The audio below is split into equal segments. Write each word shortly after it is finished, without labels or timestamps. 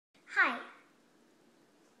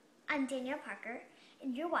I'm Danielle Parker,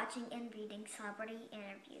 and you're watching and reading Celebrity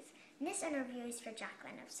Interviews. And this interview is for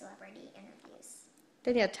Jacqueline of Celebrity Interviews.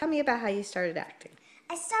 Danielle, tell me about how you started acting.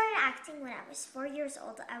 I started acting when I was 4 years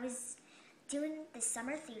old. I was doing the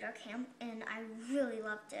summer theater camp, and I really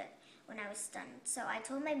loved it when I was done. So I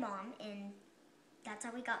told my mom, and that's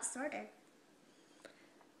how we got started.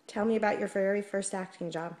 Tell me about your very first acting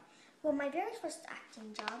job. Well, my very first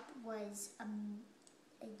acting job was a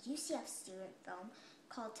UCF student film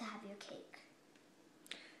called To Have Your Cake.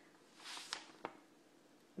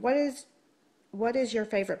 What is your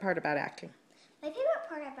favorite part about acting? My favorite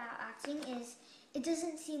part about acting is it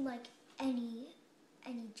doesn't seem like any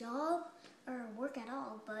job or work at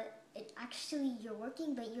all, but it actually you're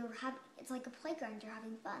working, but it's like a playground. You're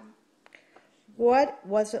having fun. What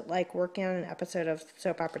was it like working on an episode of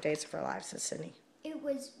Soap Opera Days of Our Lives as Sydney? It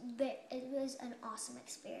was an awesome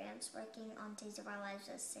experience working on Days of Our Lives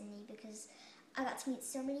as Sydney because I got to meet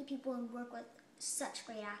so many people and work with such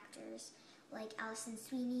great actors like Allison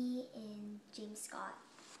Sweeney and James Scott.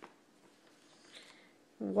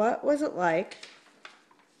 What was it like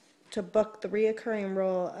to book the reoccurring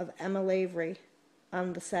role of Emma Lavery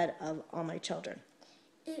on the set of All My Children?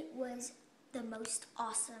 It was the most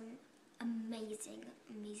awesome, amazing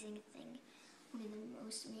thing. One of the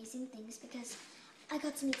most amazing things because I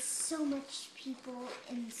got to meet so much people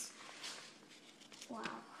and wow.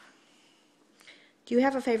 Do you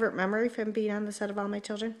have a favorite memory from being on the set of All My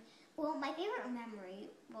Children? Well, my favorite memory,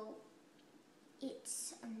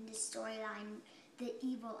 it's the storyline, the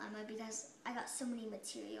evil Emma, because I got so many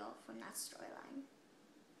material from that storyline.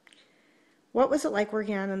 What was it like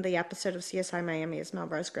working on the episode of CSI Miami as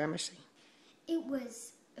Melrose Gramercy? It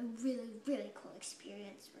was a really cool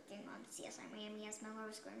experience working on CSI Miami as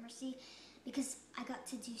Melrose Gramercy because I got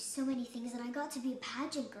to do so many things and I got to be a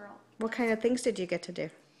pageant girl. What kind of things did you get to do?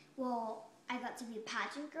 Well, I got to be a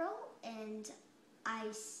pageant girl and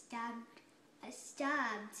I stabbed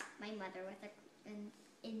my mother in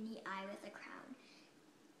the eye with a crown.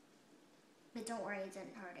 But don't worry, it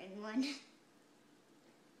didn't hurt anyone.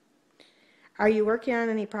 Are you working on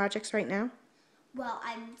any projects right now? Well,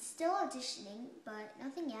 I'm still auditioning, but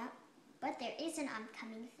nothing yet. But there is an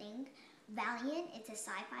upcoming thing. Valiant, it's a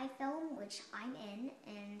sci-fi film, which I'm in,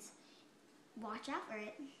 and watch out for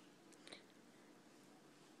it.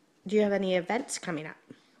 Do you have any events coming up?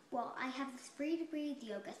 Well, I have this Free to Breathe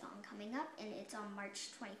Yogathon coming up, and it's on March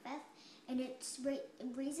 25th, and it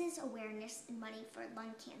raises awareness and money for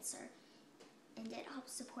lung cancer, and it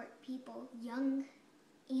helps support people young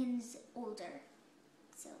and older.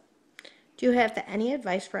 So, do you have any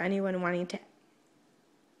advice for anyone wanting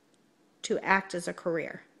to act as a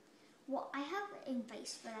career? Well, I have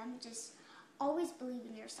advice for them. Just always believe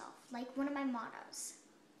in yourself. Like one of my mottos,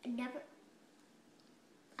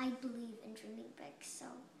 I believe in dreaming big, so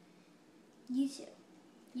you too.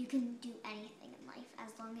 You can do anything in life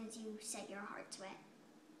as long as you set your heart to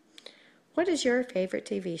it. What is your favorite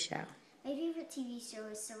TV show? My favorite TV show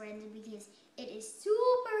is So Random because it is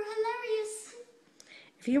super hilarious.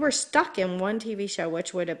 If you were stuck in one TV show,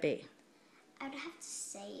 which would it be? I would have to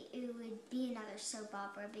say it would be another soap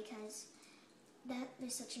opera because that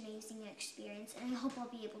is such an amazing experience, and I hope I'll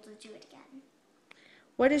be able to do it again.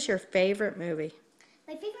 What is your favorite movie?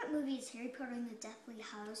 My favorite movie is Harry Potter and the Deathly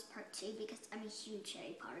Hallows Part 2 because I'm a huge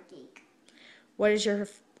Harry Potter geek.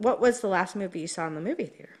 What was the last movie you saw in the movie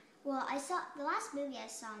theater? Well, the last movie I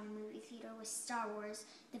saw in the movie theater was Star Wars: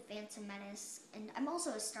 The Phantom Menace, and I'm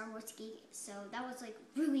also a Star Wars geek, so that was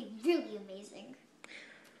really amazing.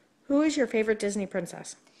 Who is your favorite Disney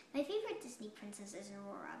princess? My favorite Disney princess is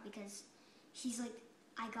Aurora because she's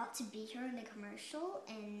I got to be her in the commercial,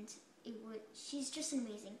 and she's just an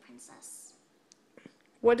amazing princess.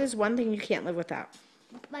 What is one thing you can't live without?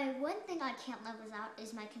 My one thing I can't live without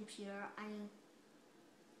is my computer.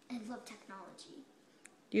 I love technology.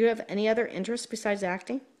 Do you have any other interests besides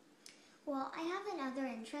acting? Well, I have another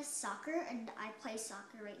interest, soccer, and I play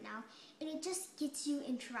soccer right now. And it just gets you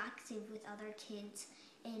interactive with other kids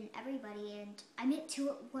and everybody. And I met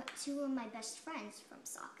two of my best friends from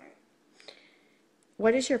soccer.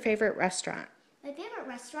 What is your favorite restaurant? My favorite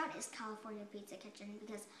restaurant is California Pizza Kitchen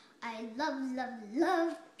because I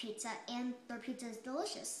love pizza, and their pizza is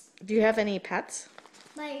delicious. Do you have any pets?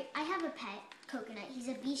 I have a pet, Coconut. He's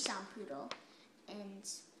a Bichon poodle, and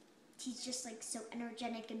he's just so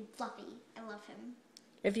energetic and fluffy. I love him.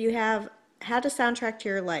 If you had a soundtrack to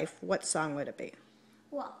your life, what song would it be?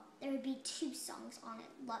 Well, there would be 2 songs on it.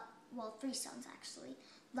 3 songs actually.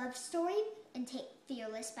 Love Story and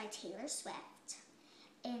Fearless by Taylor Swift,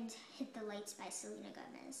 and Hit the Lights by Selena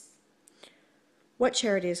Gomez. What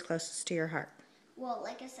charity is closest to your heart? Well,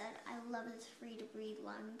 like I said, I love the Free to Breathe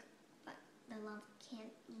Lung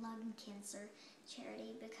the lung cancer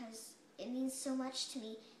charity because it means so much to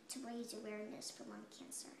me to raise awareness for lung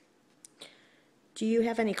cancer. Do you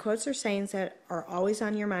have any quotes or sayings that are always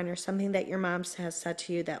on your mind, or something that your mom has said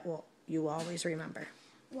to you that you always remember?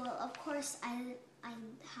 Well, of course, I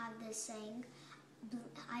have this saying,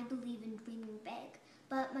 I believe in dreaming big.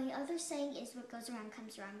 But my other saying is what goes around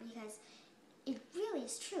comes around, because it really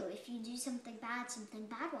is true. If you do something bad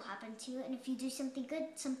will happen to you. And if you do something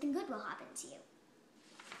good will happen to you.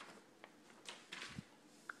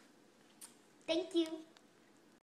 Thank you.